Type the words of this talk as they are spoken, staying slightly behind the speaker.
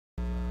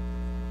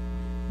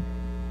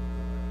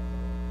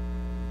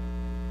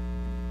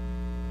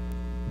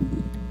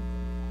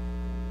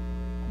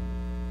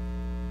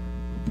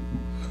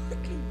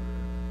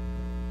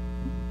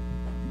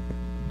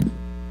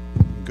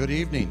Good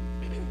evening.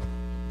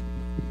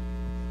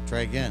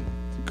 Try again.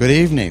 Good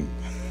evening.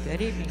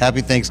 Good evening.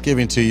 Happy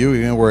Thanksgiving to you,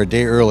 even though we're a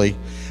day early.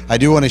 I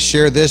do want to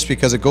share this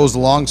because it goes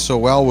along so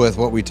well with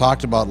what we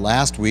talked about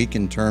last week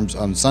in terms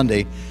on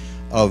Sunday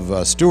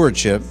of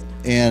stewardship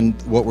and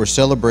what we're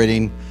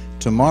celebrating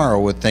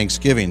tomorrow with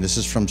Thanksgiving. This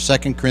is from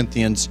 2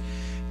 Corinthians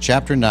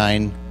chapter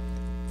 9,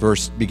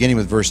 beginning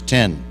with verse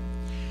 10.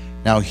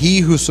 Now he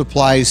who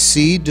supplies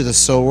seed to the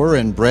sower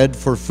and bread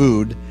for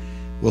food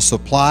will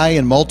supply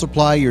and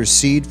multiply your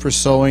seed for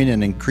sowing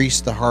and increase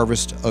the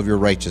harvest of your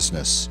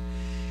righteousness.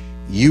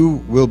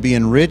 You will be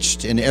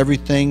enriched in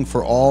everything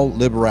for all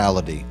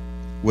liberality,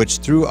 which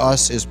through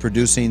us is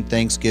producing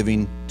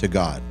thanksgiving to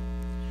God.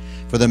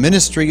 For the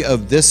ministry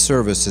of this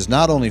service is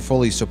not only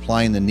fully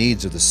supplying the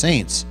needs of the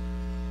saints,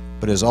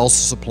 but is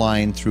also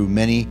supplying through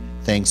many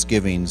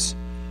thanksgivings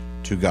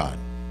to God.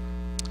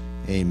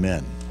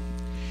 Amen.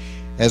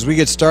 As we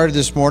get started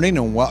this morning,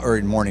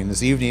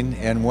 this evening,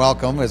 and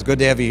welcome. It's good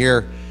to have you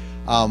here.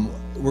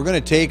 We're going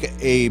to take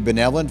a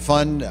benevolent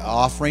fund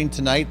offering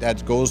tonight.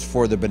 That goes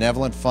for the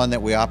benevolent fund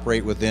that we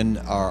operate within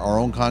our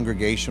own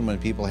congregation when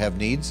people have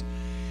needs.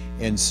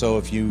 And so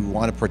if you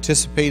want to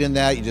participate in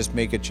that, you just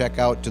make a check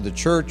out to the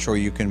church, or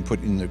you can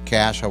put in the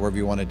cash, however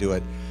you want to do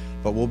it.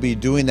 But we'll be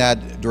doing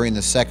that during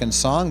the second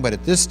song. But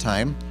at this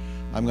time,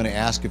 I'm going to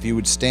ask if you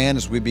would stand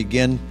as we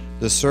begin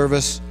the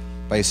service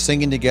by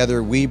singing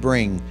together, "We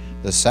Bring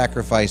the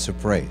Sacrifice of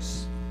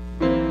Praise."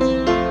 We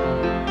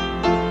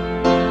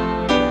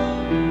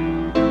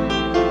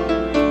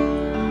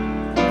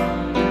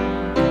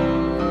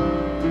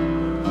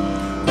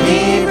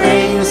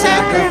bring the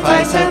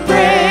sacrifice of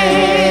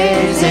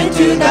praise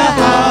into the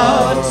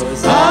house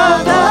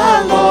of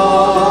the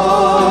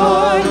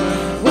Lord.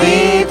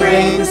 We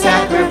bring the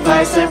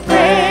sacrifice of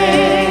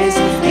praise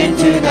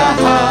into the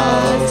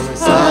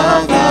house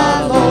of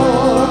the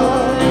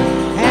Lord.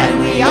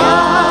 And we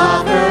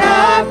offer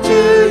up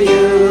to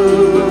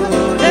you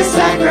the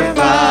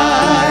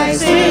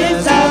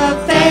sacrifices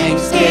of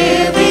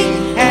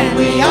thanksgiving. And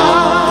we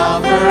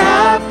offer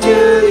up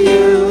to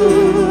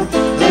you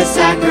the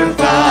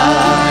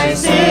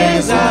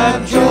sacrifices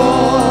of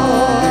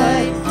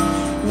joy.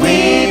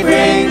 We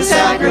bring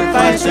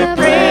sacrifice of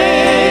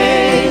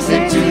praise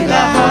into the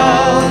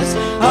house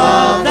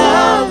of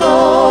the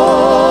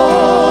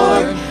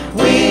Lord.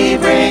 We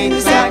bring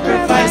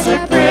sacrifice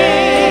of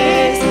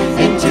praise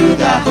into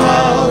the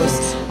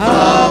house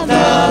of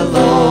the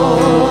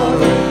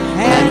Lord.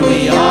 And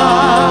we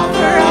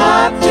offer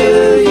up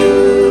to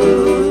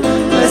you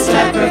the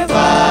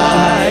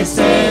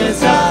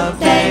sacrifices of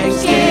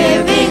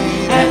thanksgiving.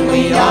 And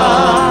we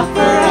offer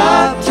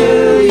up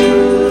to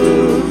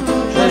you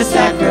the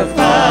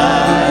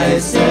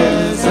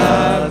sacrifices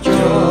of joy.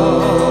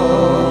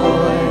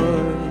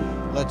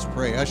 Let's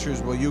pray.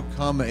 Ushers, will you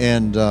come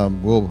and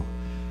we'll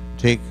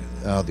take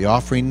the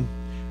offering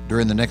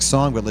during the next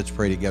song, but let's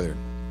pray together.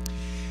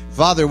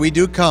 Father, we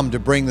do come to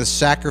bring the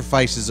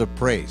sacrifices of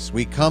praise.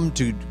 We come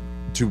to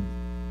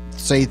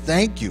say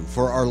thank you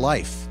for our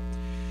life.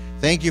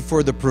 Thank you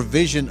for the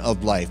provision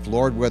of life,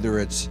 Lord, whether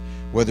it's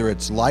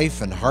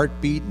life and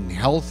heartbeat and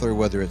health, or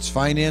whether it's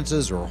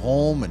finances or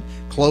home and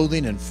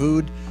clothing and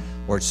food,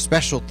 or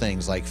special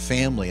things like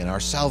family and our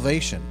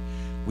salvation.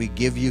 We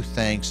give you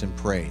thanks and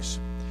praise.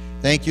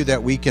 Thank you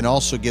that we can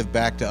also give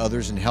back to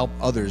others and help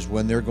others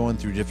when they're going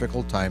through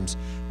difficult times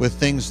with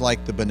things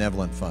like the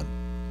Benevolent Fund.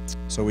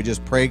 So we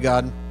just pray,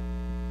 God,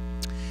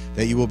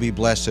 that you will be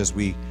blessed as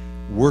we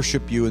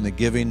worship you in the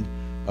giving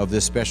of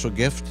this special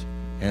gift,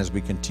 and as we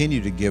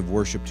continue to give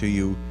worship to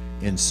you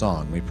in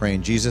song. We pray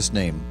in Jesus'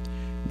 name,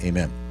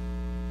 amen.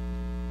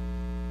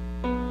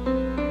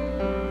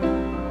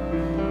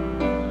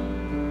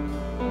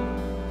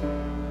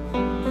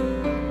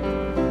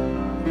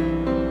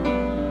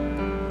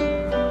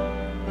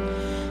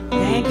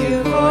 Thank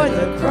you for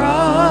the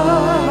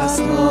cross,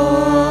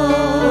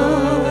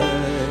 Lord.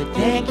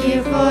 Thank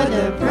you for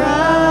the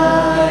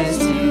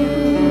price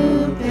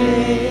you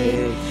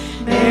paid,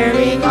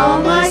 bearing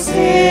all my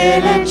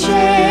sin and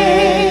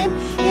shame.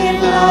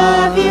 In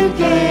love you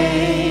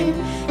came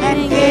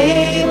and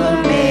gave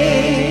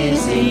amazing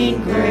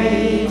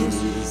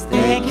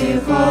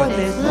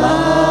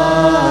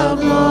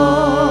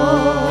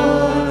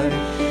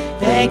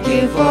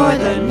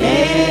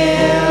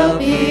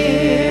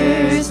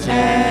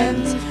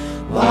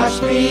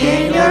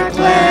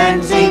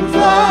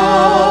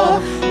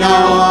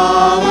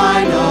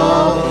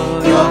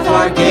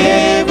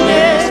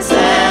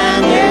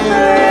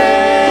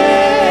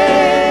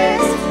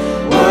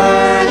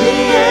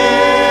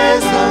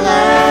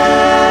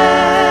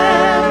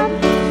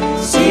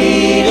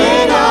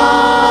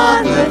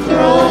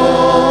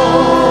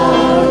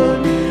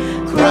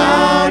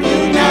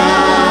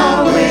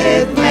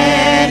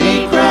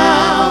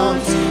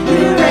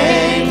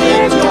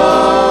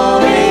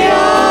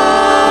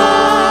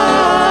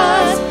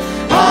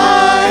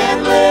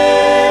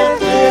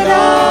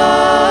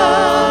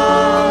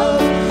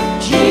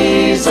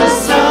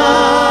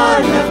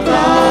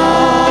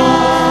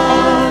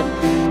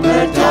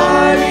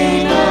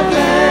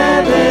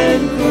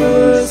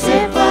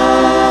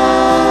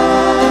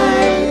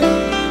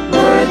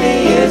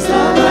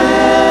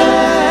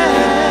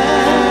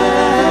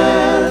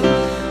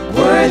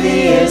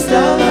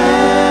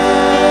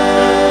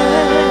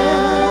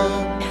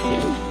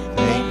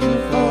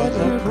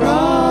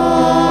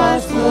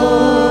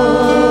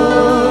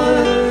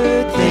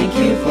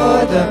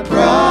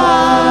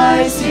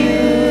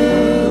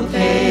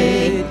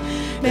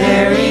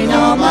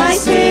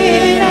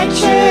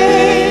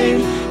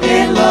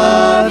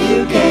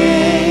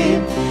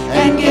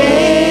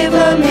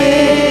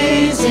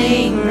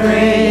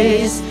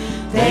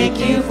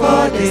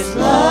this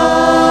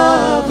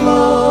love,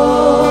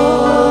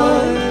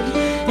 Lord.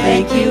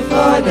 Thank you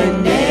for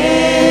the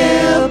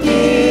nail-pierced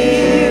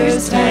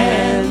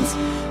hands.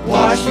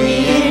 Wash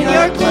me in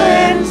your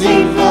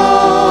cleansing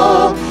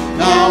flow.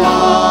 Now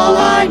all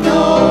I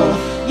know,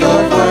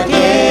 your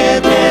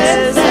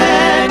forgiveness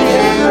and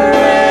your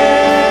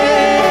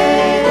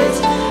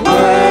grace.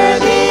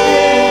 Worthy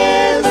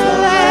is the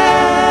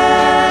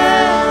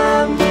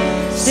Lamb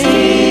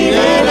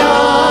seated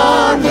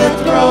on the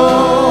throne.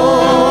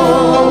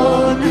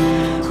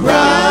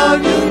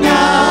 Crown you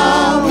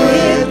now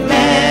with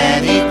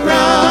many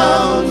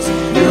crowns.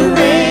 You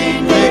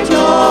reign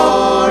victorious,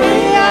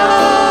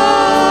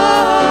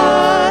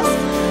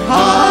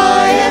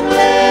 high and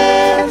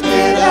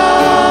lifted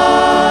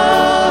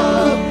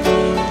up.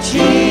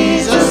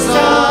 Jesus,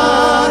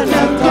 Son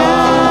of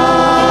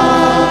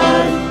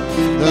God,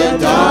 the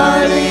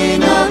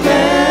darling of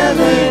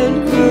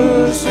heaven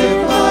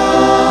crucified.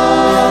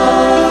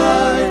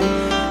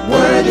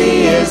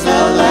 Worthy is the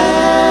Lamb.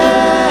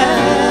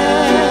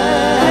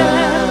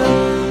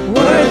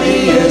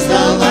 Worthy is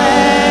the Lamb.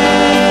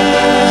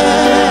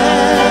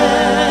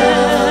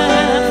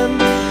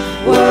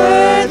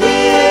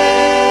 Worthy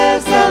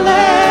is the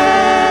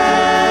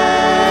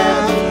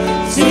Lamb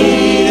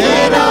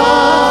seated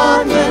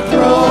on the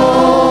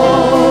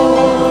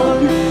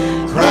throne.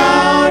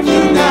 Crown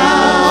you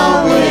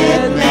now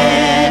with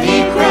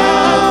many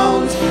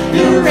crowns.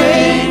 You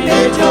reign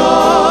victorious,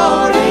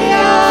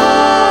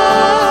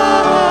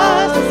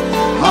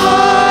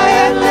 high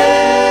and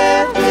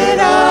lifted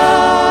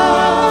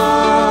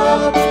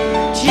up.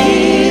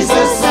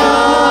 Jesus,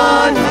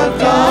 Son of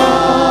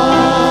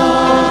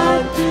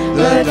God,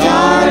 the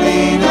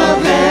darling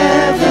of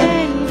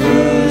heaven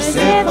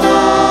crucified.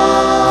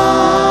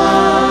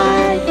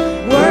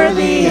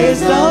 Worthy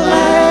is the Lamb.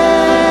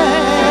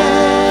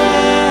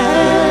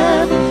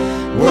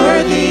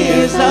 Worthy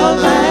is the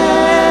Lamb.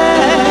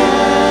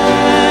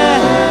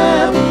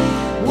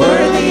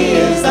 Worthy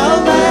is the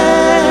Lamb.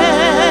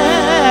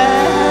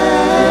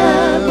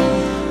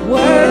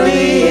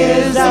 Worthy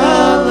is the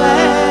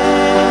Lamb.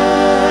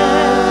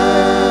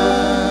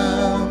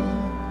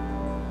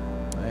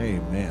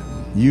 Amen.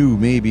 You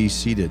may be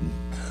seated.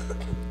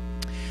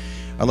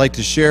 I'd like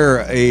to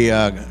share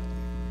a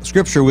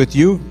scripture with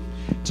you.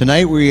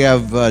 Tonight we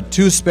have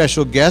two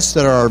special guests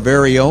that are our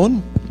very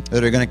own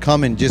that are going to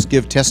come and just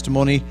give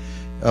testimony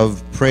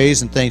of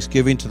praise and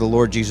thanksgiving to the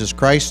Lord Jesus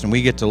Christ, and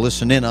we get to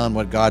listen in on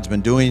what God's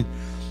been doing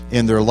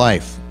in their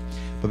life.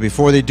 But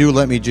before they do,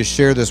 let me just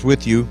share this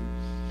with you.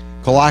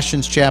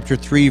 Colossians chapter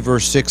 3,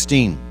 verse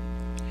 16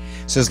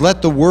 says,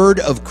 "Let the word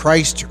of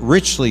Christ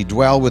richly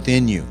dwell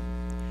within you,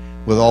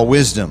 with all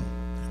wisdom,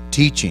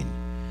 teaching,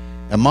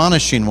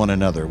 admonishing one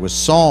another with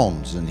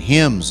psalms and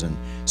hymns and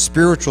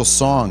spiritual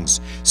songs,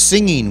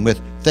 singing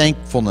with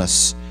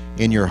thankfulness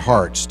in your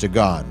hearts to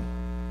God.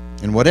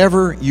 And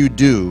whatever you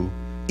do,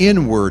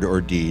 in word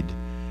or deed,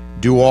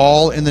 do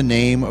all in the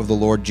name of the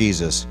Lord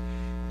Jesus,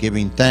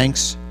 giving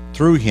thanks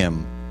through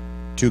him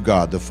to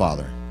God the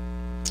Father."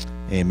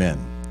 Amen.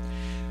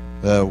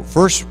 The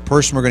first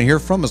person we're going to hear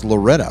from is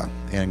Loretta,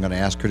 and I'm going to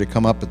ask her to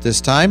come up at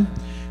this time,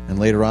 and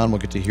later on we'll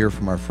get to hear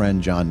from our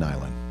friend John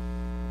Nylund.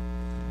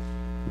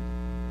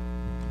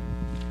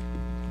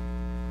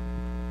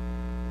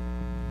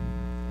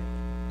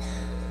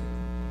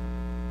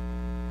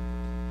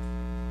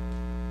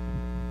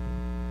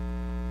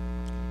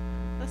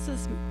 This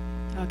is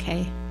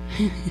okay.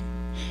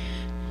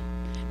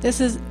 This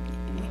is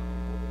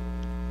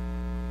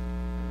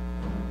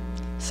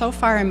so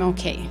far I'm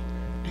okay.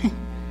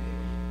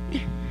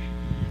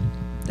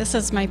 This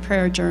is my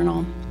prayer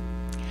journal.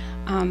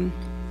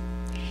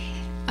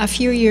 A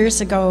few years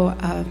ago,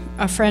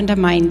 a friend of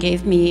mine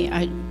gave me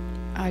a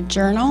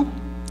journal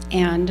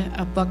and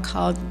a book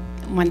called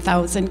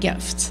 1,000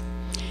 Gifts.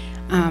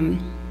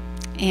 And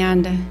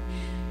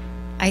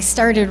I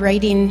started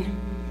writing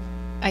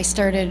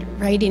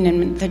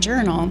in the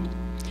journal,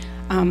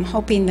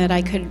 hoping that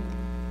I could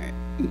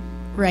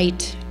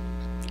write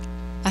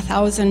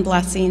 1,000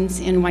 blessings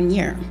in 1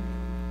 year.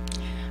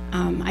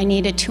 I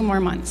needed 2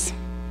 more months,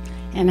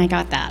 and I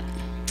got that.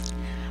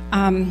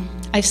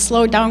 I've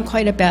slowed down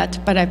quite a bit,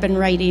 but I've been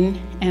writing,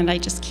 and I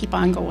just keep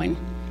on going.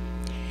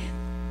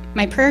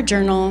 My prayer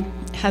journal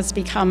has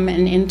become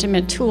an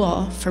intimate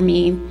tool for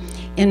me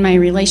in my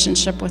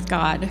relationship with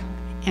God.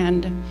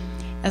 And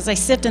as I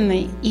sit in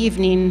the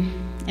evening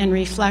and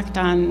reflect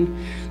on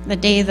the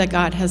day that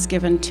God has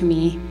given to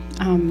me,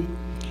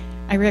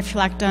 I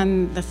reflect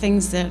on the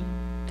things that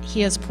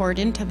he has poured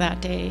into that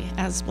day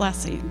as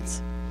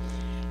blessings.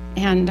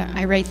 And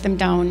I write them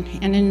down.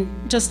 And in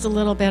just a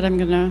little bit, I'm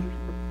going to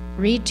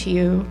read to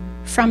you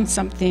from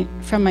something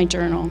from my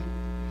journal.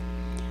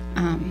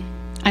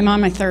 I'm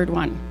on my 3rd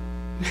one.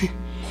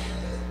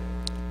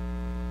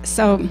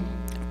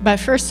 But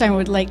first I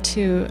would like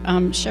to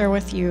share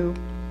with you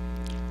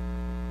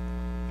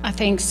a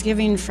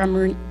Thanksgiving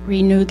from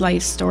Renewed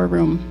Life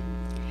Storeroom,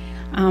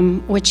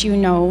 which you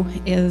know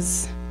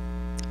is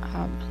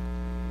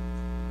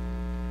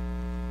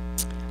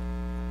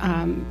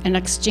an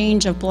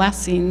exchange of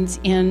blessings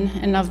in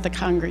and of the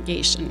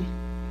congregation.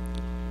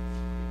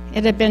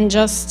 It had been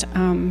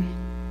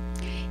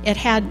it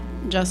had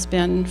just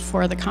been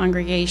for the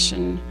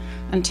congregation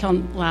until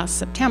last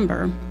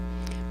September,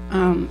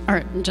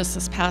 or just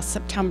this past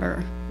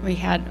September. We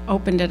had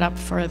opened it up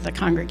for the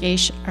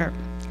congregation, or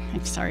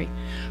I'm sorry,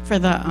 for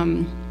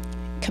the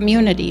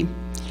community,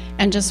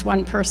 and just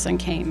one person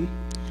came.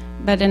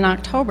 But in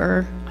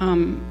October,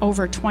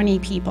 over 20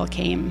 people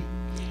came,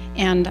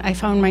 and I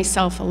found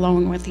myself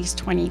alone with these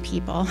 20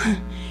 people.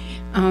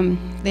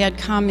 They had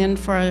come in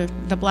for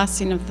the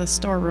blessing of the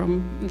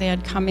storeroom. They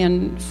had come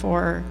in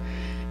for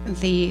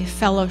the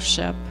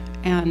fellowship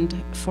and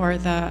for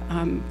the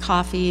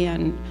coffee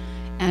and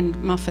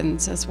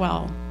muffins as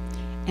well.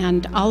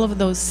 And all of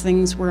those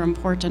things were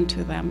important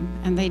to them.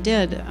 And they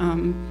did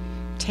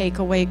take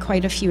away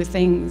quite a few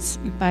things,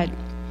 but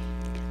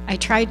I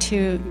tried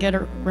to get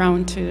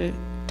around to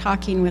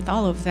talking with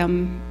all of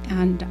them,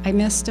 and I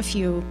missed a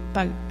few,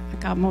 but I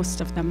got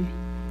most of them.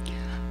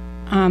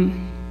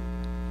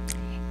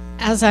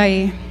 As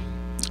I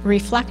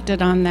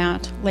reflected on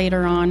that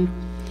later on,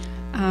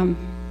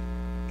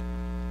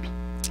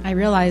 I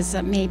realized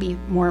that maybe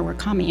more were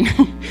coming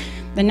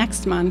the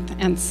next month,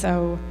 and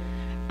so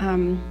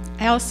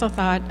I also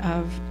thought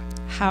of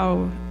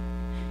how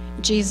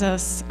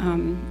Jesus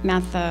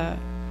met the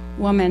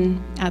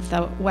woman at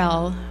the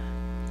well.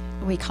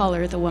 We call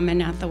her the woman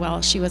at the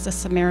well. She was a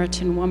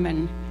Samaritan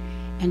woman,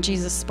 and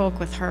Jesus spoke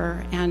with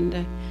her,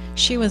 and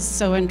she was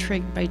so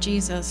intrigued by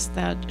Jesus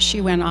that she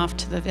went off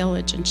to the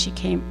village, and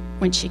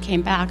when she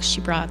came back,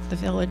 she brought the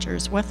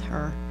villagers with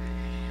her.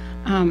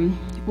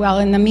 Well,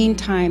 in the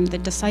meantime, the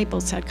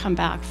disciples had come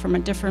back from a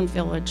different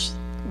village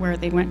where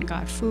they went and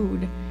got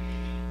food,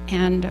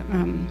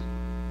 and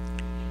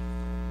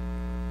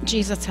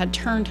Jesus had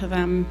turned to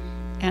them,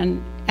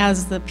 and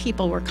as the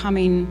people were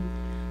coming,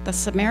 the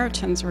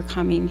Samaritans were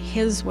coming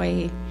his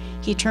way,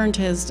 he turned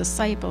to his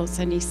disciples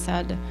and he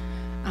said,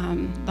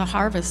 the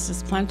harvest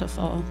is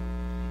plentiful,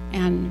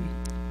 and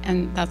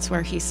that's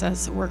where he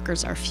says the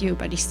workers are few,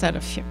 but he said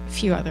a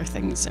few other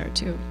things there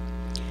too.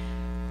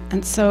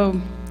 And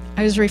so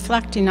I was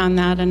reflecting on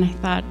that, and I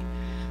thought,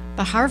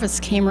 the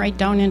harvest came right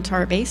down into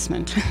our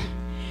basement.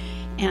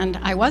 And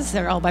I was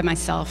there all by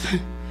myself.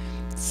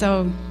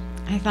 So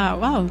I thought,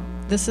 wow,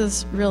 this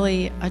is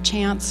really a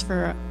chance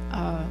for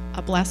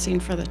a blessing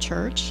for the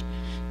church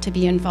to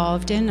be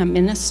involved in a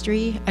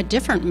ministry, a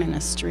different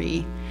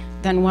ministry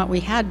than what we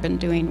had been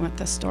doing with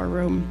the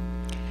storeroom.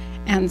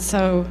 And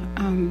so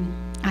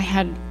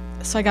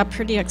I got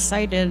pretty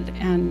excited,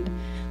 and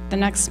the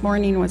next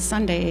morning was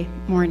Sunday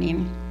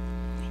morning.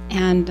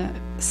 And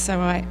so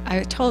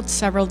I told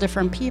several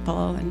different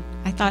people, and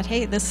I thought,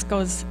 hey, this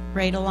goes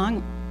right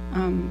along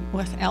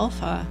with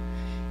Alpha,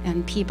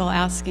 and people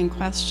asking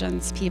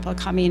questions, people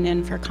coming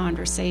in for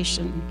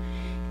conversation,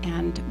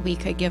 and we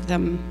could give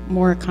them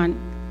more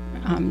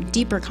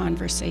deeper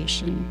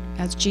conversation,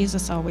 as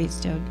Jesus always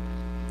did.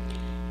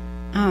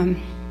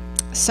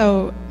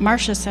 So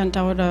Marcia sent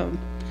out a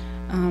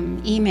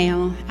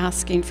email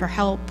asking for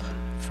help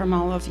from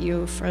all of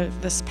you for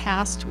this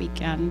past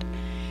weekend,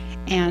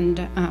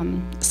 and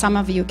some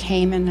of you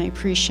came, and I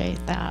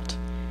appreciate that.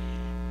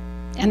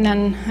 And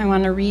then I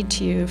want to read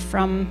to you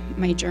from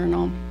my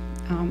journal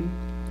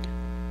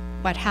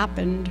what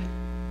happened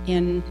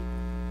in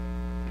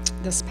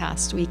this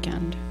past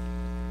weekend.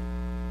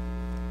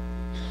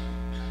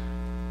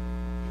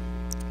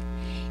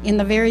 In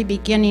the very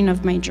beginning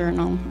of my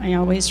journal, I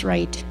always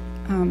write,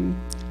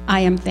 I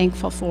am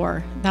thankful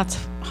for.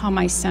 That's how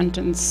my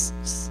sentence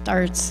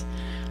starts,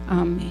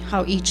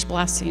 how each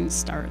blessing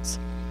starts.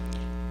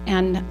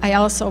 And I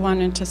also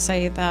wanted to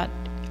say that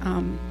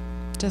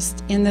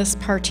just in this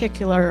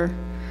particular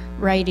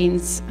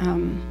writings,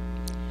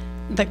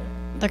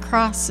 the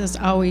cross is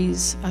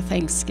always a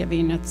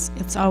thanksgiving.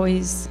 It's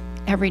always,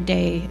 every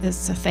day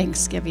is a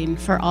thanksgiving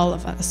for all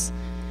of us.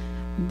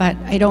 But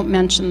I don't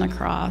mention the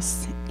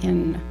cross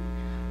in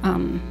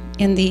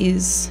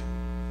these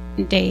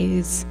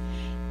days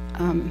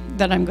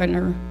that I'm going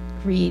to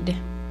read,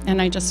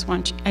 and I just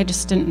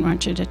didn't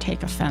want you to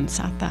take offense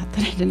at that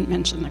I didn't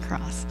mention the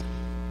cross.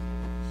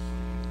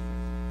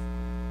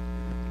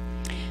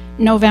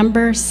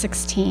 November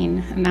 16,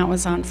 and that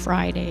was on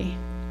Friday,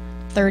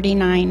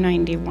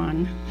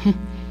 3991.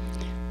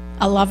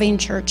 A loving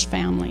church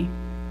family.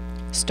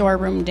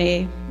 Storeroom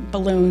day,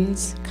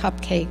 balloons,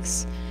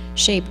 cupcakes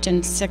shaped in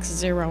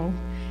 6-0,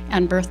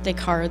 and birthday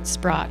cards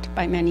brought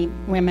by many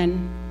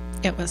women.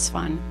 It was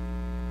fun.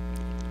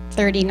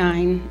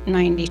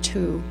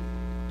 3992.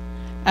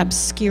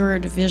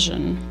 Obscured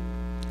vision.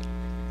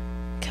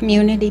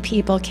 Community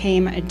people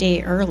came a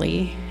day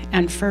early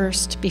and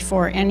first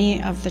before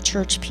any of the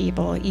church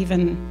people,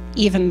 even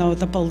though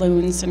the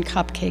balloons and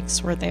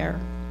cupcakes were there.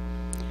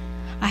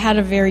 I had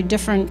a very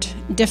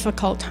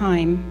difficult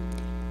time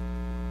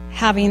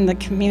having the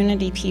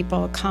community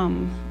people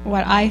come.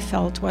 What I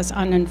felt was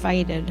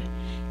uninvited,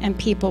 and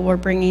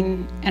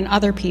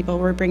other people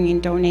were bringing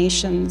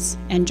donations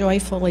and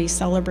joyfully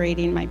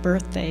celebrating my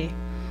birthday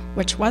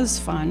which was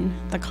fun,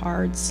 the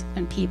cards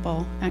and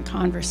people and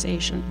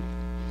conversation.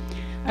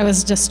 I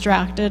was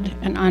distracted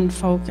and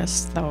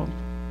unfocused, though.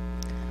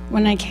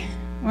 When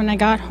I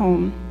got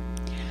home,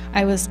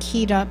 I was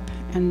keyed up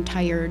and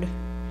tired,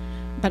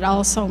 but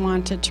also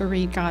wanted to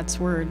read God's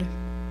Word.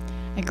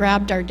 I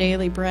grabbed our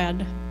daily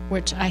bread,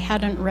 which I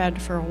hadn't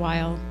read for a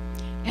while,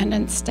 and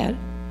instead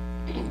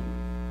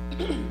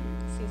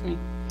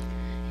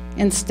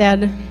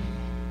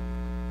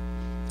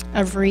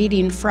of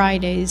reading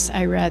Fridays,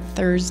 I read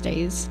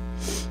Thursdays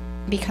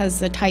because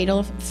the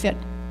title fit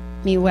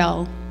me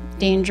well,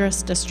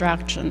 Dangerous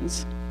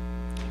Distractions.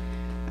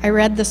 I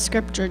read the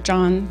scripture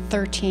John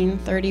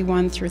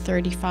 13:31 through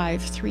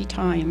 35 3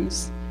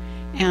 times,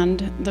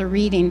 and the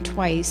reading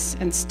twice,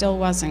 and still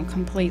wasn't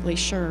completely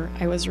sure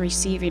I was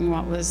receiving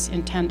what was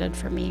intended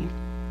for me.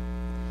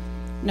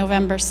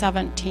 November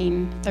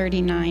 17,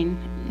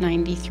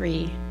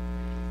 39:93,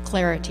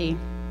 clarity.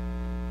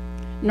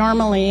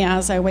 Normally,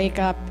 as I wake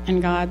up,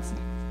 God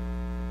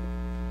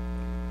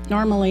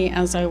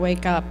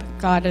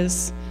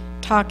is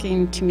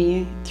talking to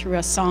me through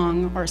a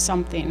song or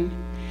something,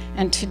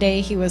 and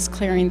today he was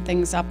clearing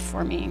things up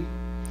for me,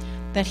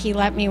 that he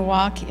let me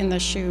walk in the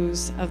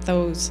shoes of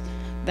those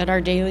that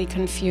are daily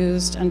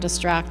confused and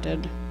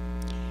distracted.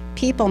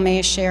 People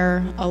may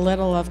share a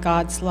little of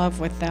God's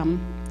love with them,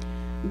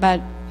 but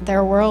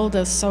their world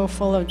is so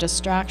full of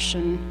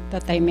distraction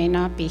that they may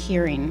not be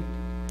hearing.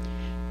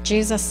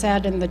 Jesus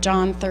said in the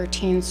John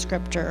 13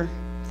 scripture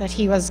that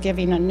he was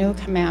giving a new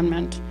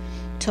commandment,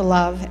 to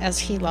love as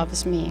he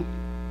loves me,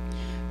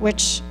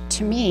 which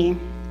to me,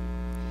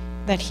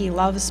 that he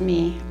loves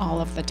me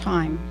all of the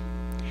time,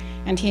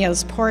 and he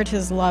has poured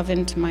his love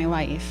into my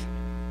life.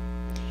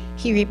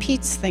 He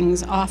repeats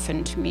things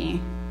often to me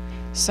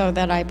so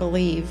that I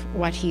believe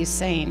what he's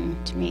saying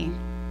to me,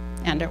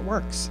 and it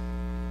works.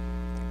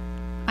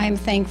 I am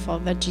thankful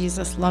that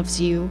Jesus loves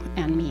you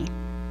and me.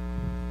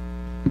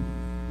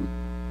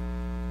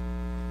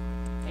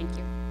 Thank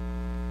you.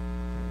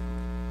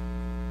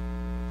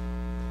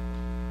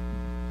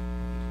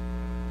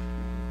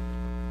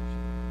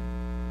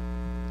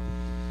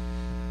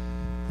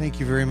 Thank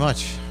you very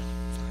much.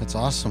 That's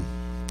awesome.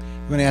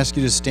 I'm going to ask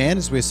you to stand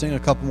as we sing a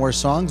couple more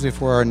songs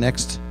before our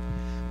next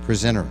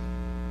presenter.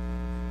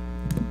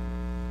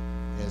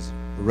 As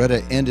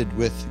Loretta ended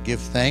with Give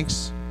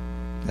Thanks,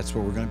 that's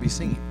what we're going to be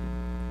singing.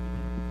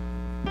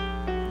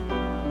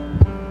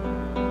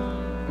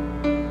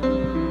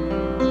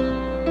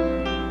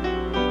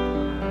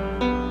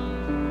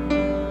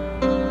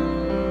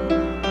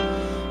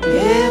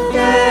 Give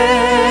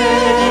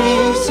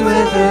thanks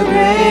with a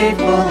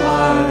grateful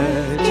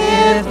heart.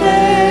 Give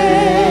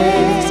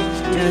thanks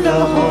to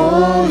the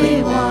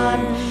Holy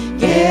One.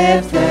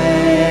 Give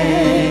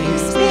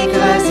thanks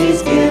because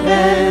he's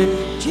given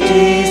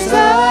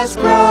Jesus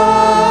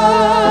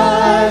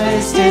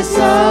Christ, his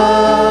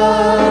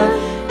Son.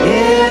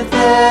 Give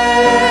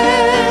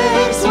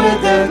thanks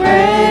with a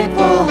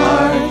grateful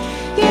heart.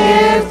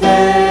 Give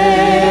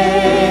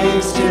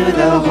thanks to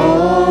the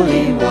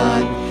Holy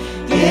One.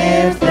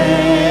 Give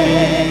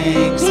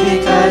thanks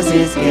because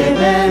he's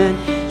given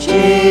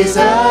Jesus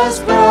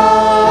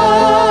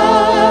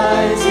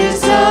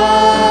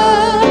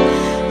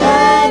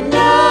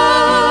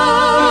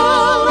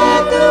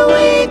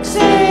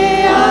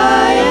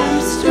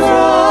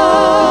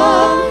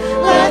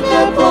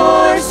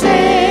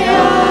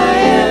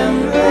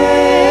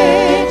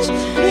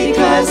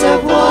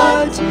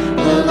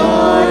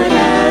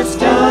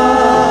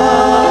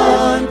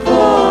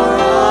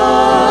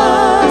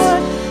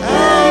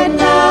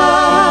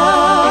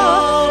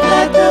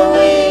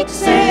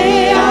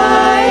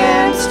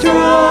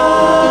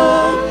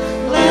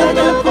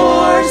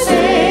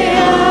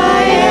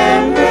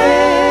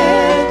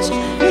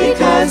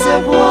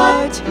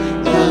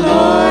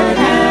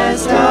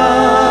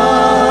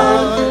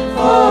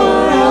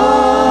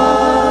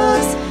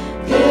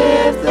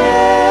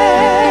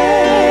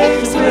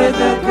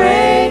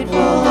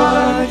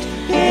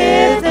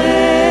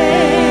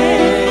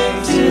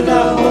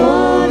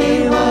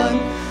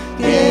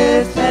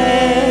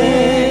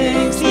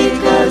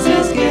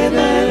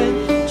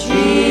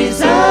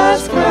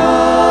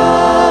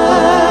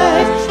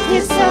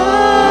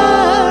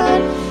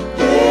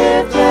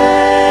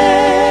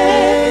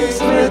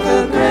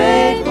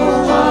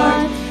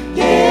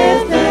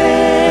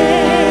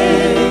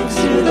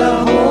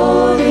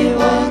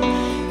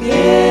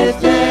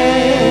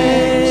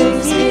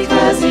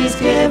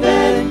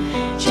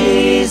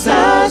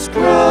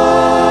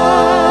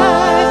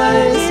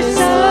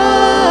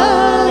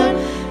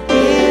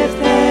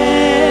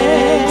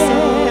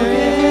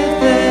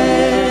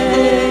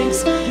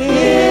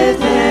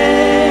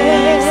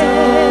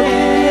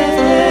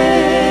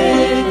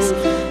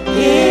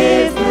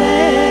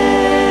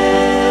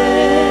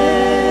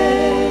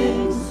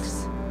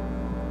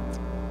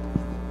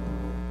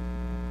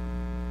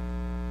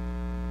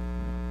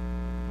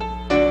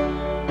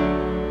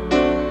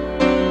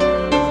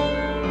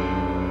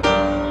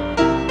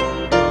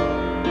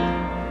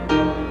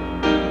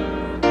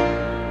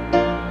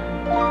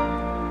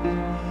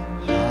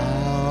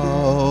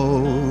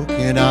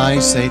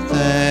say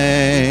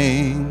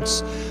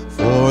thanks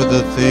for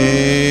the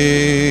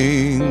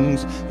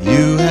things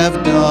you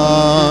have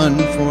done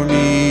for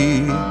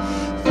me,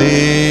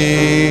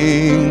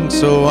 things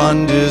so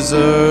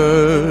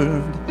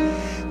undeserved,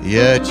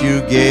 yet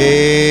you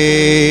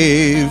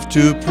gave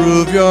to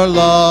prove your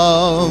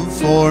love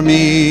for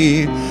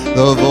me.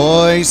 The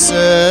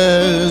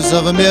voices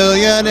of a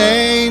million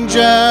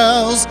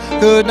angels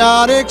could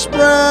not express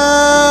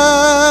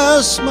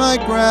my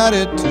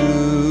gratitude.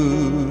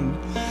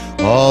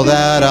 All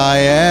that I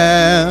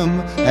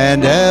am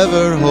and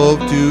ever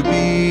hope to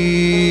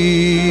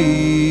be,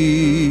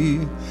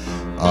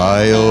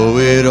 I owe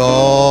it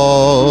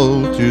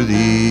all to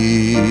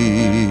thee.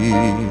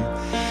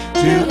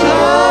 To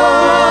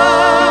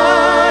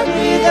God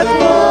be the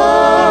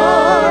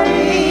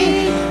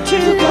glory,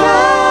 to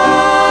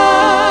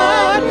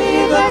God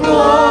be the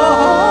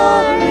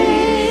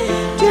glory,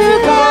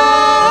 to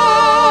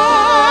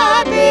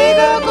God be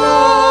the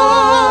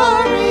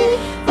glory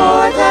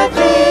for the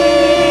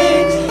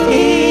things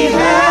He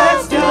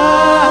has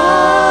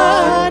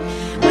done.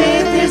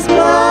 With His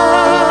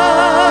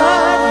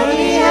blood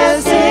He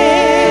has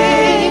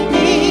saved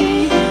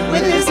me,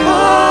 with His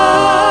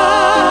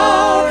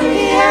power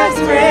He has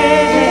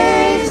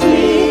raised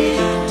me.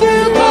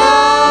 To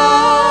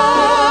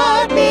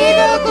God be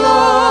the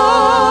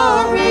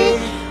glory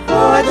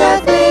for the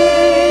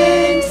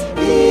things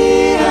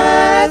He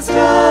has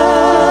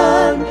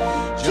done.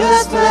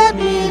 Just let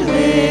me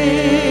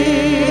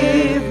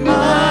live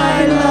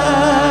my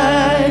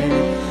life.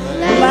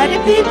 Let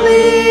it be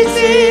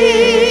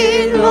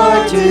pleasing,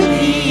 Lord, to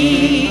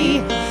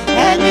Thee.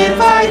 And if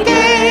I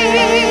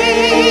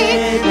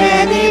gain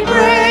any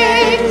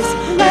praise,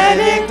 let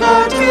it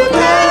go to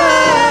Calvary.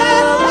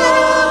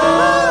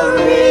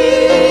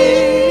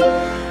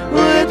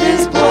 With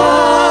His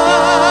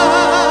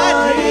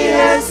blood He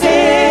has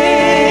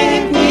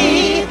saved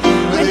me,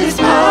 with His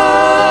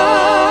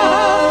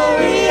power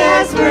He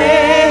has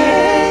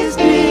raised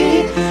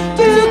me.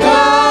 To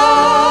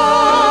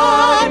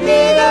God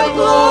be the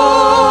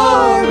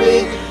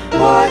glory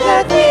for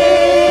the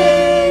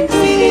things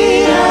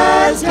He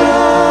has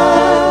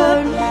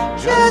done.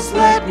 Just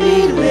let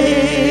me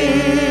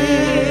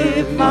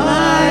live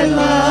my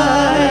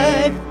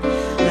life.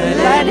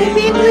 Let it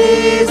be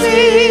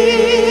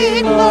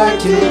pleasing, Lord,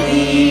 to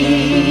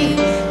Thee.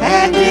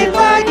 And if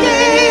I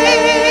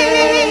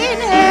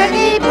gain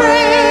any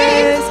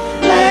praise,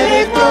 let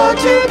it go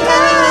to Calvary.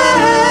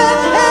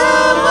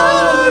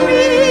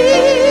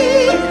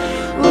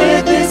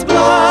 With His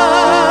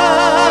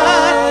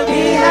blood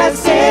He has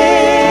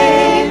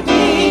saved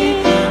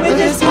me, with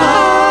His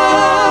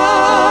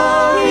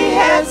power He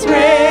has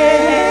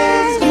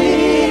raised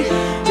me.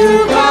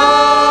 To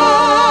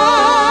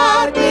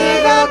God be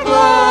the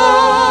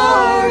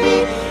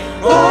glory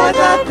for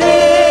the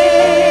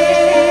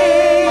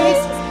things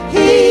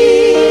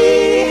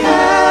He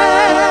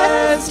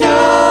has done.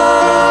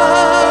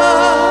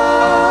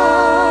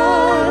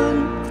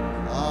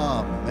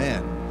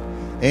 Amen.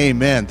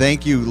 Amen.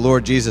 Thank you,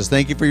 Lord Jesus.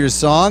 Thank you for your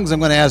songs. I'm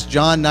going to ask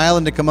John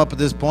Nylund to come up at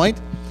this point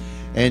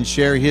and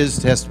share his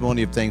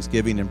testimony of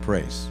thanksgiving and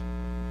praise.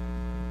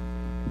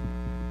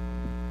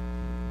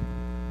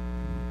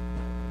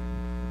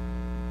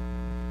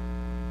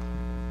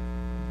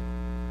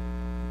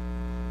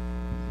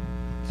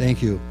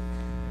 Thank you.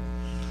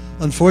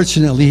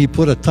 Unfortunately, he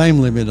put a time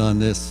limit on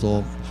this,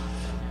 so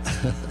I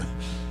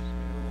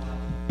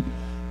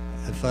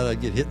thought I'd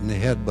get hit in the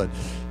head. But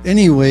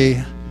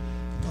anyway,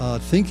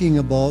 thinking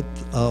about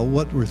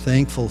what we're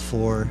thankful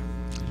for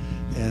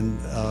and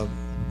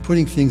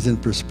putting things in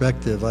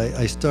perspective,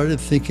 I started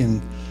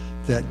thinking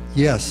that,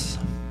 yes,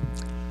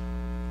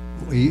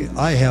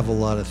 I have a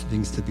lot of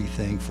things to be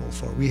thankful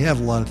for. We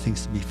have a lot of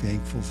things to be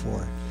thankful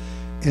for.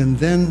 And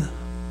then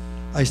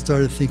I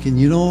started thinking,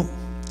 you know,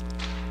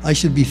 I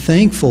should be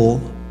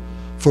thankful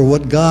for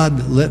what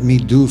God let me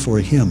do for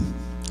Him.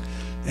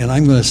 And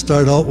I'm going to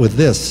start out with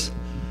this.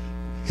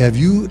 Have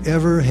you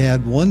ever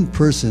had one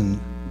person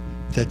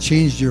that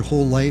changed your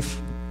whole life?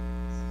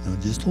 Now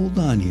just hold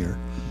on here.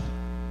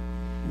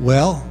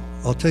 Well,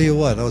 I'll tell you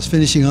what, I was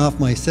finishing off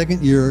my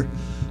second year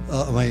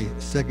of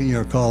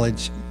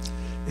college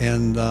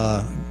and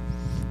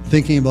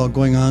thinking about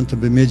going on to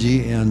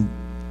Bemidji, and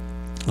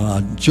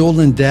Joe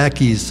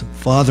Lindacki's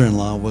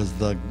father-in-law was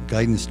the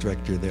guidance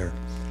director there.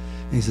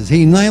 And he says,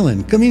 "Hey,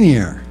 Nylund, come in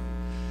here."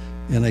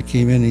 And I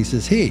came in and he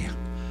says, "Hey,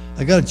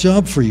 I got a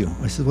job for you."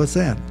 I said, "What's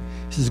that?"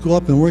 He says, "Go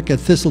up and work at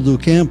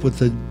Thistledew Camp with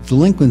the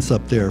delinquents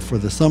up there for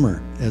the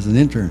summer as an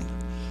intern."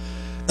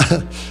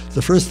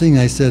 The first thing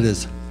I said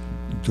is,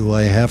 "Do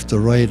I have to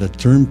write a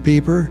term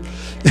paper?"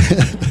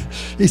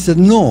 He said,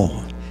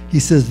 "No." He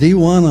says they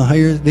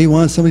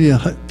want somebody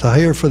to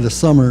hire for the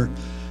summer,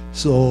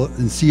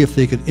 and see if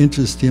they could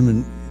interest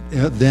them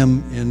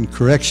in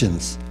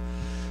corrections.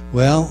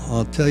 Well,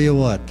 I'll tell you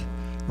what,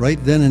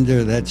 right then and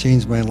there, that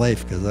changed my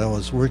life, because I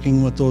was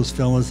working with those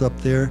fellas up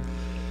there,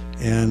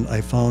 and I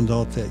found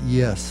out that,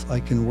 yes, I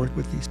can work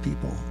with these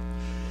people.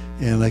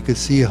 And I could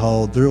see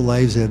how their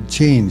lives had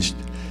changed.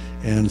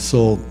 And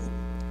so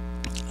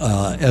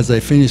as I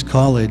finished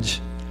college,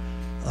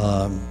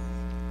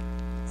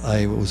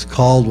 I was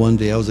called one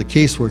day. I was a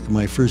caseworker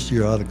my first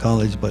year out of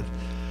college, but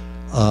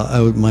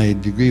my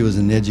degree was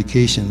in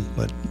education.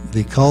 But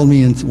they called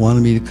me and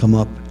wanted me to come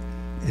up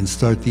and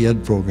start the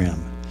ed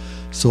program.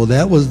 So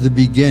that was the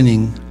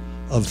beginning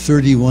of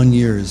 31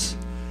 years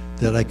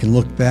that I can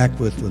look back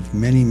with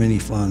many, many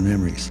fond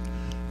memories.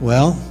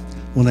 Well,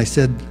 when I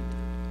said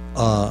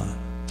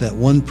that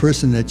one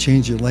person that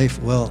changed your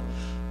life, well,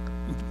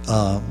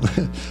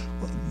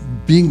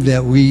 being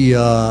that we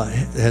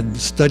had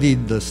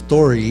studied the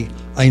story,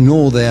 I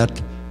know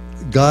that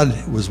God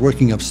was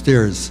working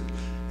upstairs,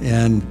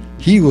 and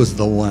He was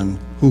the one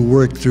who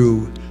worked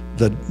through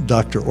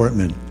Dr.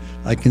 Ortman.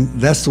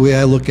 That's the way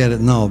I look at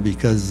it now,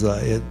 because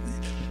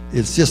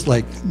it's just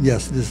like,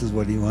 yes, this is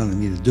what He wanted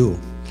me to do.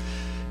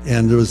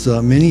 And there was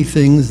many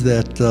things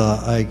that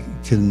I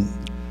can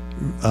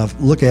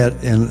look at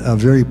and are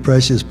very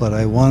precious, but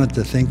I wanted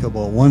to think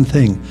about one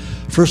thing.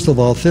 First of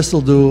all,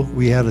 Thistledew,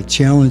 we had a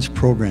challenge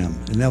program,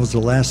 and that was the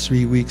last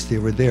 3 weeks they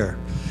were there.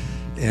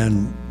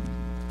 And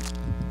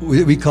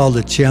we called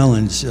it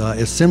challenge.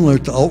 It's similar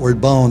to Outward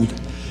Bound,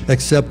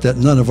 except that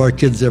none of our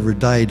kids ever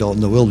died out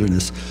in the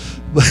wilderness.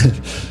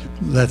 But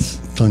that's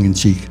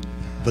tongue-in-cheek.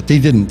 But they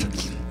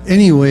didn't.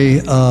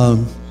 Anyway,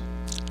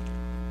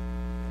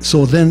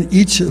 so then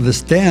each of the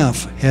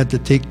staff had to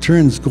take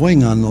turns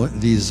going on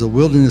these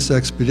wilderness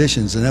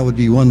expeditions, and that would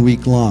be 1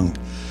 week long.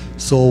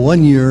 So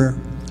one year,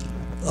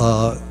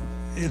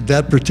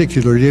 that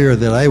particular year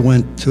that I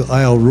went to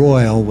Isle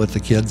Royale with the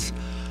kids,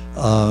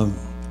 I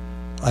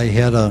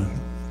had a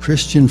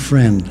Christian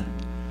friend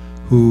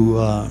who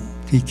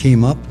he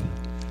came up,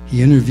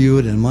 he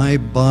interviewed, and my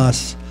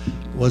boss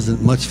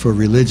wasn't much for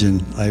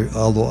religion,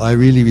 although I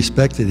really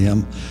respected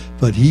him,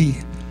 but he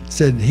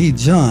said, "Hey,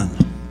 John,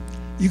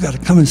 you got to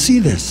come and see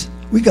this.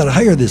 We got to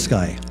hire this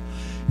guy."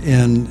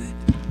 And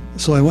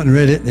so I went and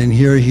read it, and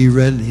here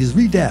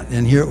read that,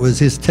 and here it was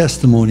his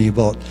testimony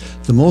about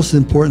the most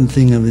important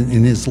thing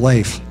in his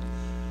life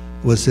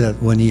was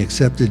that when he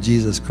accepted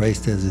Jesus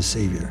Christ as his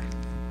Savior.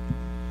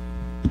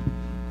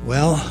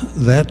 Well,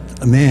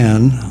 that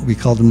man, we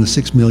called him the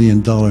 $6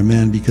 million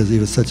man because he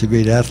was such a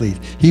great athlete.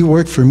 He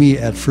worked for me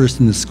at first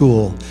in the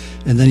school,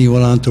 and then he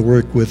went on to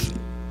work with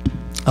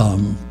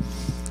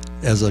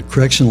as a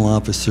correctional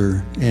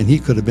officer, and he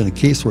could have been a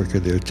caseworker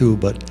there too,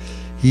 but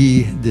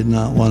he did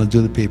not want to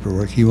do the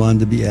paperwork. He wanted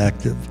to be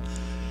active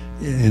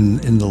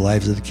in the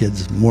lives of the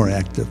kids, more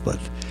active. But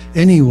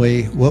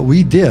anyway, what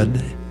we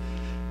did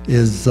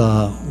is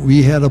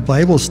we had a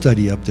Bible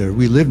study up there.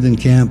 We lived in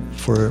camp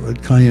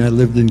Connie and I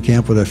lived in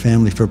camp with our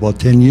family for about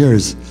 10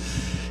 years.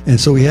 And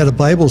so we had a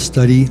Bible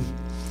study,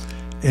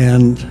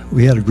 and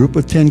we had a group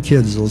of 10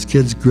 kids. Those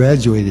kids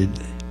graduated,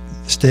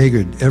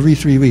 staggered. Every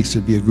 3 weeks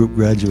there'd be a group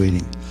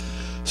graduating.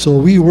 So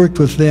we worked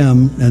with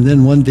them, and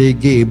then one day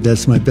Gabe,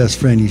 that's my best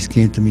friend, he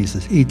came to me and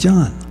says, "Hey,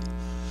 John,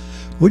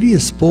 what do you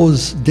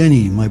suppose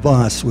Denny, my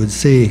boss, would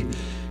say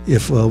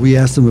if we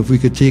asked him if we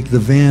could take the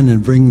van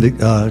and bring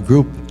the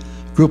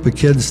group of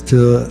kids to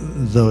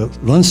the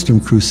Lundstrom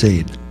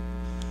Crusade?"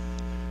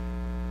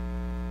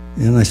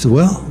 And I said,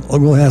 "Well, I'll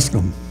go ask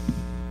him."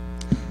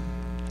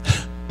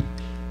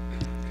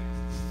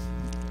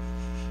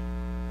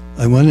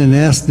 I went and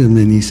asked him,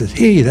 and he said,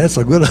 "Hey, that's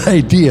a good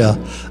idea."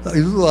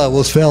 I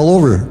almost fell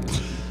over.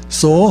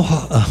 So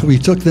we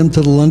took them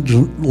to the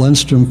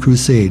Lundstrom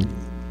Crusade.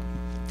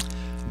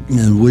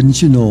 And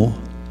wouldn't you know,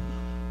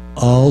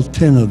 all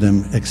 10 of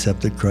them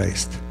accepted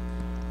Christ.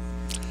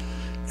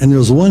 And there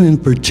was one in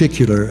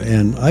particular,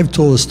 and I've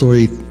told a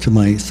story to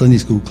my Sunday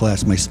school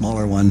class, my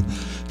smaller one,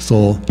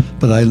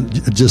 but I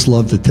just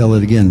love to tell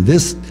it again.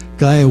 This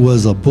guy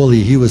was a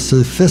bully. He was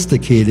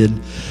sophisticated,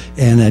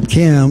 and at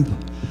camp,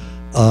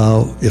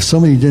 if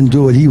somebody didn't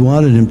do what he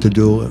wanted him to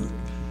do,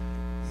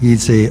 he'd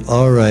say,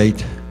 "All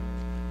right,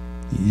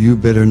 you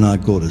better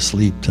not go to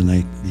sleep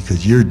tonight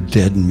because you're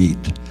dead meat."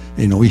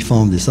 You know, we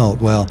found this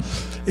out. Well,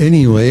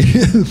 anyway,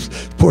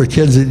 poor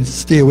kids would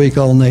stay awake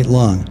all night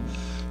long.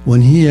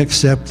 When he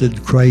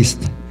accepted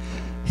Christ,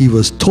 he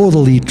was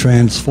totally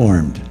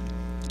transformed.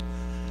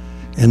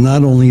 And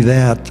not only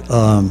that,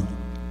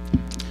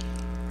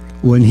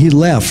 when he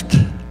left,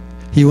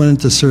 he went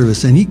into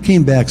service, and he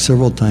came back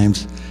several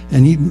times,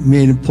 and he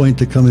made a point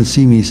to come and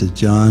see me. He said,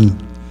 "John,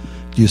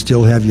 do you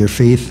still have your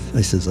faith?"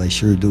 I says, "I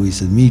sure do." He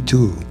said, "Me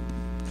too."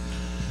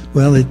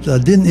 Well, it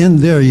didn't end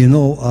there, you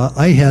know.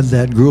 I had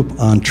that group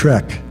on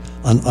trek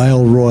on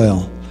Isle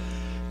Royale,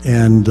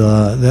 and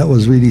that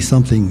was really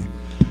something,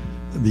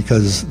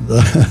 because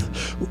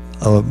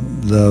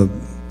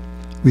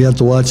we had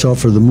to watch out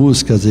for the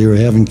moose because they were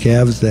having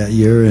calves that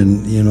year,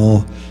 and you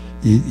know,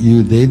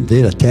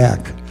 they'd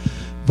attack.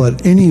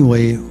 But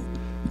anyway,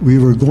 we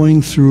were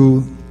going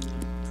through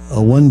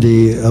one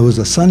day. It was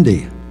a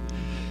Sunday,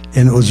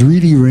 and it was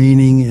really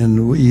raining,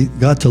 and we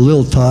got to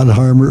Little Todd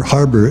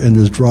Harbor, and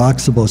there's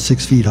rocks about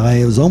 6 feet high.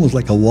 It was almost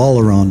like a wall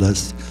around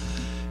us,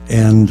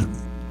 and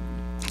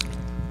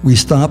we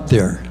stopped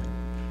there.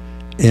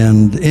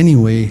 And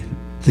anyway,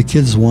 the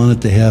kids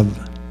wanted to have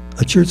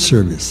a church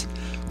service.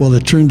 Well,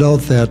 it turned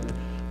out that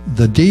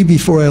the day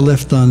before I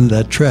left on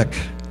that trek,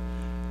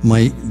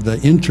 the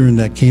intern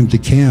that came to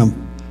camp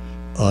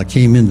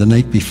came in the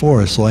night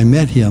before, so I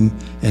met him,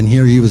 and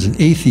here he was an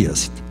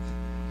atheist.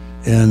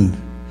 And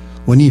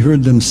when he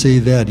heard them say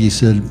that, he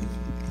said,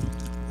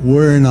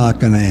 "We're not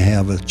going to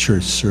have a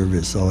church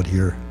service out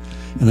here."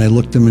 And I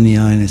looked him in the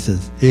eye and I said,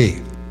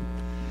 "Hey,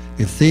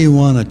 if they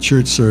want a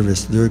church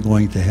service, they're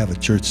going to have a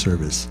church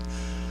service."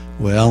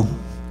 Well,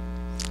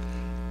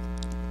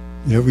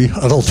 there we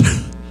huddled.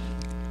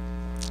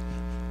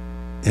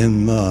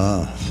 And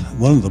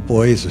one of the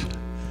boys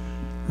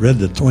read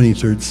the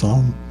 23rd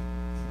Psalm.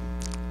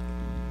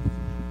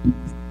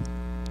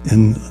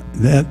 And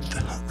that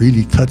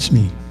really touched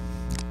me.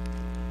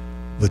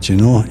 But you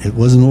know, it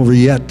wasn't over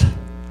yet,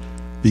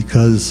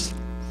 because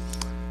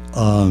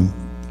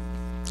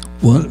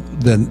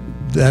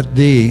that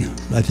day,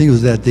 I think it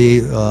was that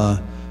day,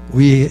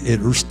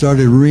 it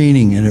started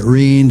raining, and it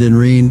rained and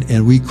rained,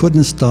 and we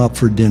couldn't stop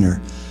for dinner.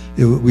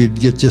 We'd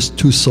get just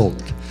too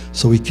soaked.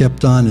 So we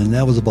kept on, and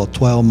that was about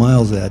 12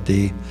 miles that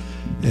day,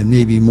 and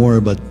maybe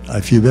more. But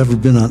if you've ever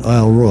been on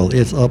Isle Royal,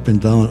 it's up and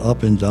down,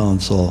 up and down.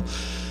 So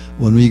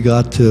when we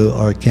got to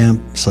our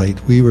campsite,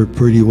 we were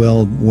pretty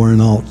well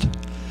worn out.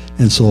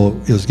 And so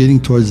it was getting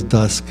towards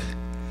dusk,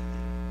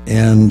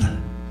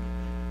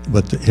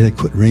 but it had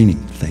quit raining,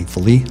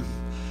 thankfully.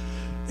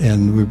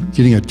 And we were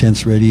getting our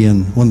tents ready,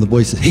 and one of the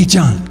boys said, "Hey,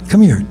 John,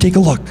 come here, take a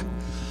look."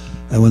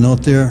 I went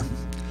out there,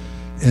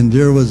 and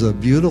there was a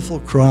beautiful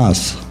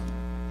cross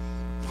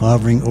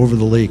hovering over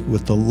the lake,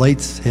 with the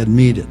lights had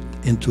made it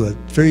into a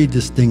very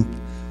distinct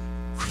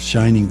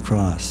shining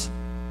cross.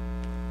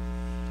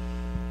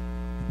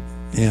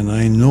 And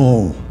I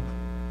know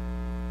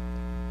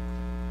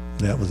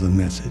that was a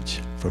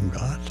message from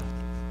God.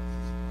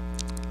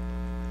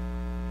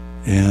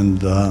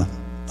 And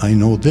I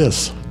know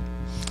this: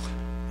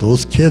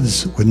 those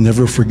kids would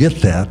never forget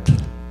that.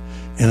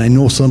 And I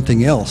know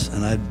something else,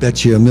 and I'd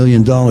bet you $1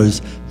 million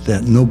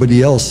that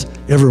nobody else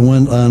ever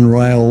went on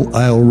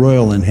Isle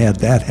Royal and had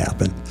that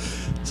happen.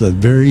 So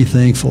very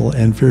thankful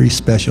and very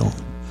special.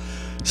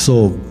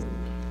 So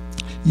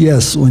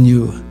yes, when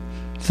you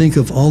think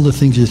of all the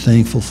things you're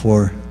thankful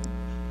for,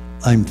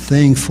 I'm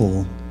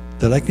thankful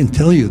that I can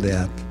tell you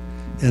that,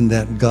 and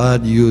that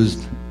God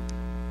used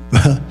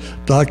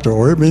Dr.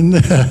 Orban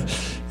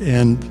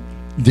and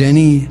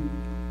Denny,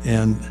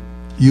 and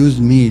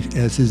used me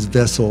as his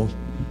vessel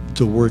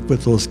to work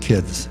with those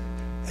kids.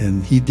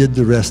 And he did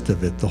the rest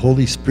of it. The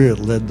Holy Spirit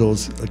led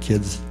those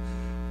kids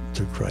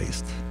to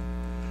Christ.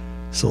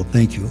 So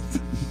thank you.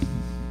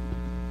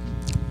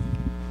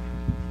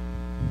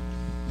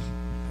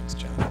 Thanks,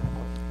 John.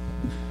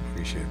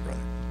 Appreciate it, brother.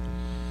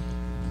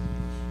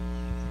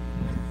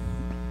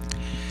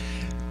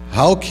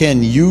 How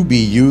can you be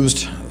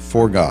used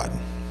for God?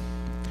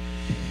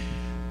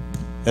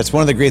 That's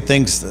one of the great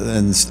things,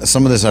 and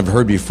some of this I've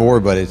heard before,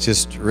 but it's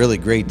just really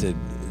great to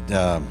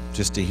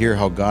just to hear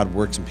how God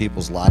works in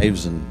people's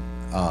lives. And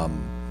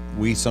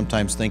we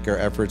sometimes think our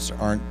efforts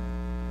aren't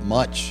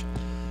much,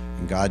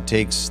 and God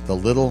takes the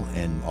little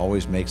and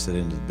always makes it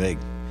into the big.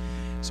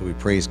 So we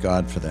praise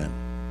God for that.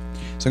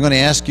 So I'm going to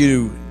ask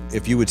you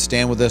if you would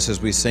stand with us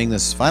as we sing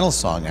this final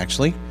song.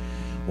 Actually,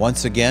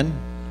 once again,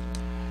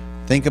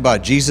 think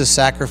about Jesus'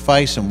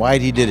 sacrifice and why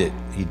he did it.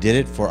 He did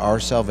it for our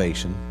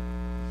salvation,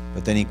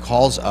 but then he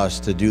calls us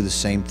to do the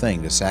same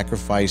thing, to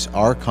sacrifice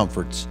our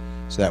comforts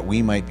so that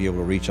we might be able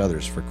to reach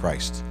others for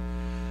Christ.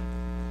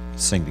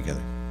 Let's sing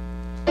together.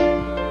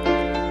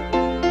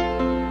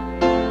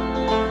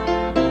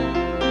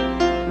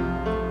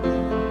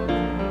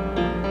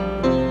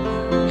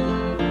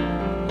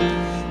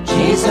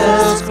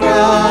 Jesus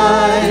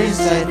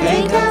Christ, I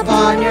think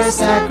upon your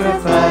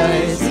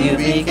sacrifice. You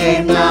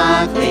became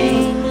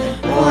nothing,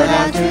 poured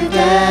out to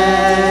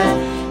death.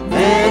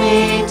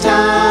 Many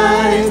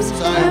times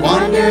I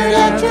wondered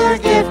at your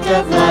gift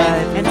of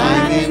life, and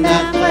I'm in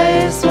that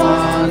place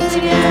once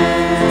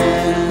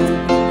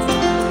again.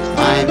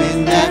 I'm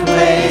in that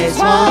place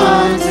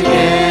once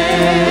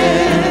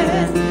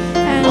again.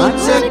 And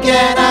once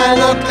again I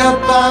look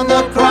upon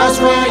the cross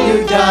where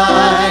you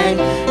died.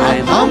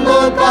 I'm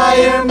humbled by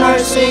your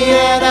mercy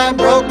and I'm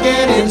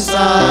broken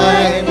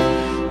inside.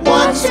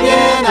 Once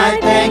again I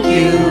thank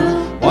you.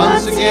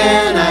 Once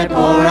again I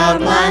pour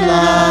out my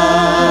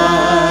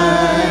life.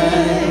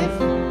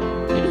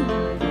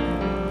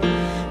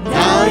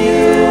 Now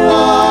you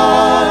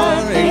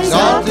are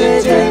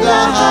exalted to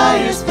the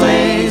highest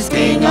place,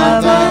 King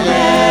of the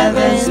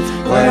heavens,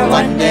 where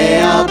one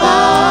day I'll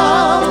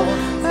bow.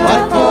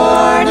 But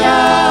for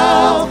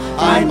now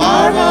I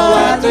marvel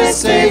at the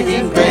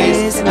saving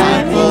grace, and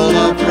I'm full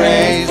of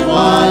praise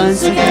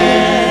once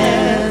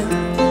again.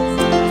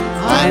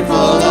 I'm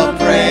full of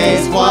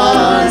praise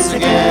once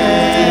again.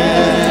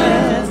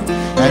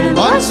 And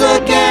once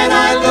again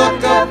I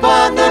look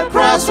upon the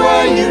cross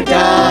where you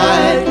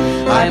died.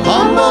 I'm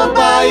humbled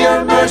by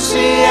your mercy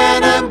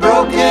and I'm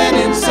broken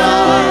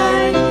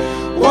inside.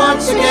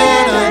 Once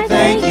again I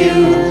thank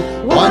you.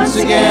 Once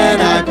again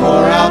I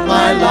pour out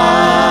my life.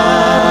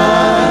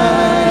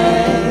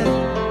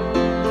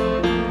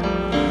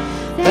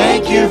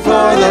 Thank you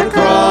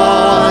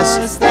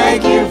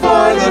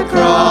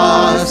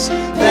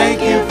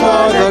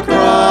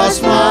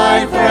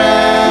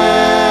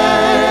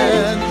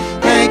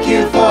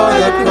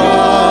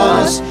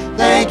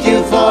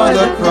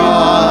the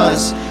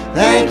cross.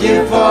 Thank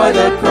you for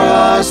the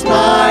cross,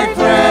 my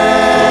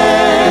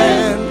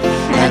friend.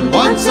 And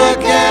once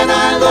again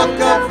I look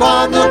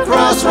upon the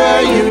cross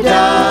where you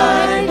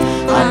died.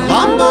 I'm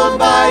humbled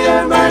by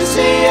your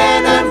mercy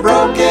and I'm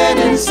broken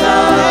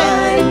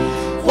inside.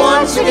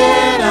 Once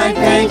again I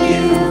thank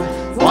you.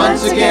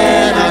 Once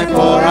again I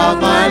pour out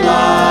my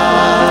life.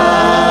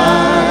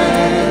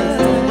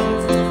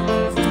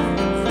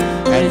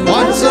 And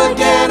once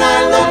again I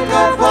look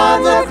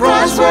upon the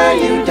cross where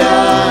you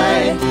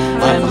died.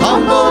 I'm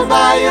humbled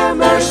by your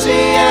mercy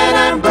and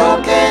I'm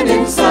broken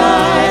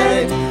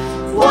inside.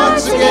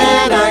 Once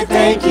again I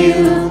thank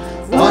you.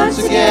 Once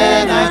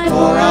again I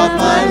pour out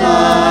my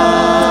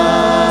life.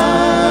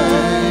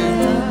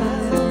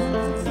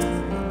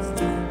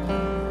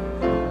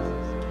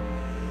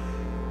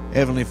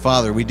 Heavenly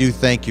Father, we do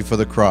thank you for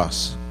the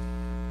cross.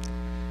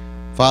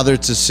 Father,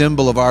 it's a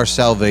symbol of our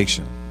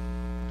salvation.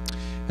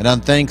 And on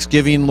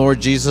Thanksgiving,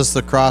 Lord Jesus,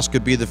 the cross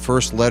could be the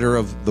first letter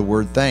of the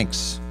word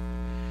thanks.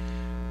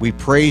 We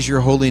praise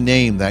your holy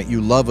name that you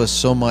love us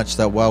so much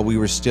that while we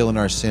were still in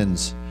our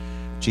sins,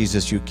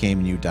 Jesus, you came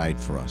and you died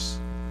for us.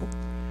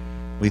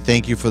 We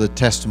thank you for the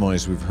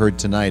testimonies we've heard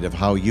tonight of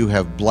how you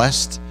have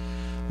blessed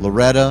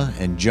Loretta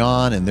and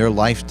John in their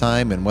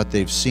lifetime and what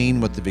they've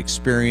seen, what they've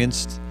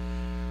experienced,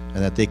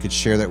 and that they could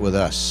share that with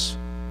us.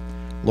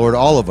 Lord,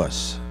 all of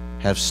us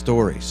have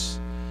stories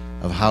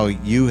of how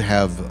you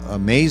have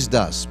amazed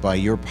us by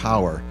your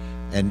power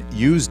and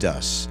used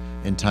us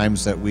in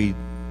times that we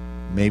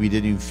maybe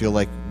didn't even feel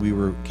like we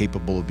were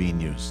capable of being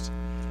used.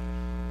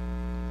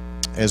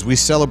 As we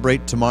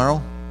celebrate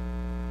tomorrow,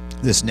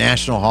 this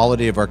national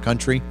holiday of our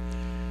country,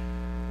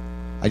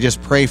 I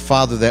just pray,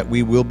 Father, that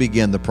we will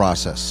begin the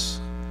process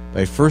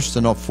by first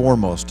and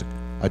foremost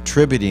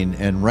attributing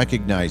and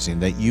recognizing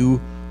that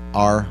you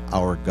are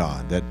our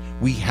God, that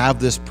we have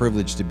this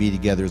privilege to be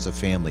together as a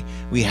family.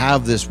 We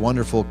have this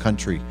wonderful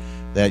country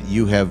that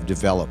you have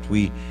developed.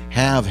 We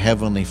have,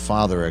 Heavenly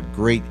Father, a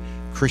great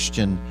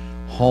Christian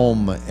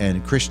home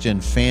and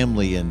Christian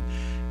family, and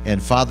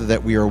Father,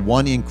 that we are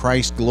one in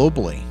Christ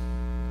globally.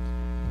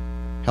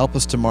 Help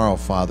us tomorrow,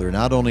 Father,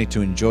 not only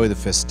to enjoy the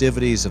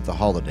festivities of the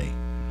holiday,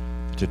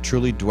 but to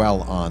truly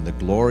dwell on the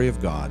glory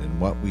of God and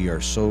what we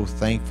are so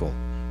thankful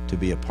to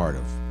be a part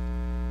of.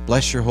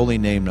 Bless your holy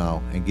name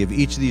now, and give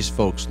each of these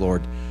folks,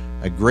 Lord,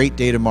 a great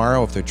day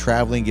tomorrow. If they're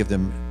traveling, give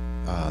them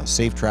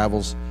safe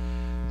travels.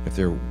 If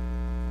their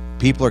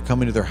people are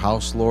coming to their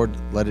house, Lord,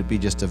 let it be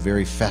just a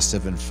very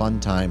festive and fun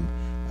time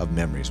of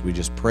memories. We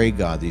just pray,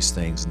 God, these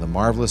things in the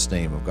marvelous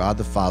name of God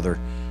the Father,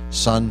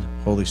 Son,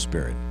 Holy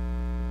Spirit.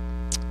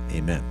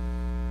 Amen.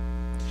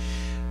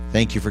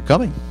 Thank you for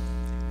coming,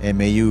 and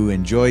may you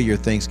enjoy your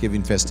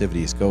Thanksgiving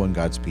festivities. Go in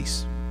God's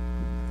peace.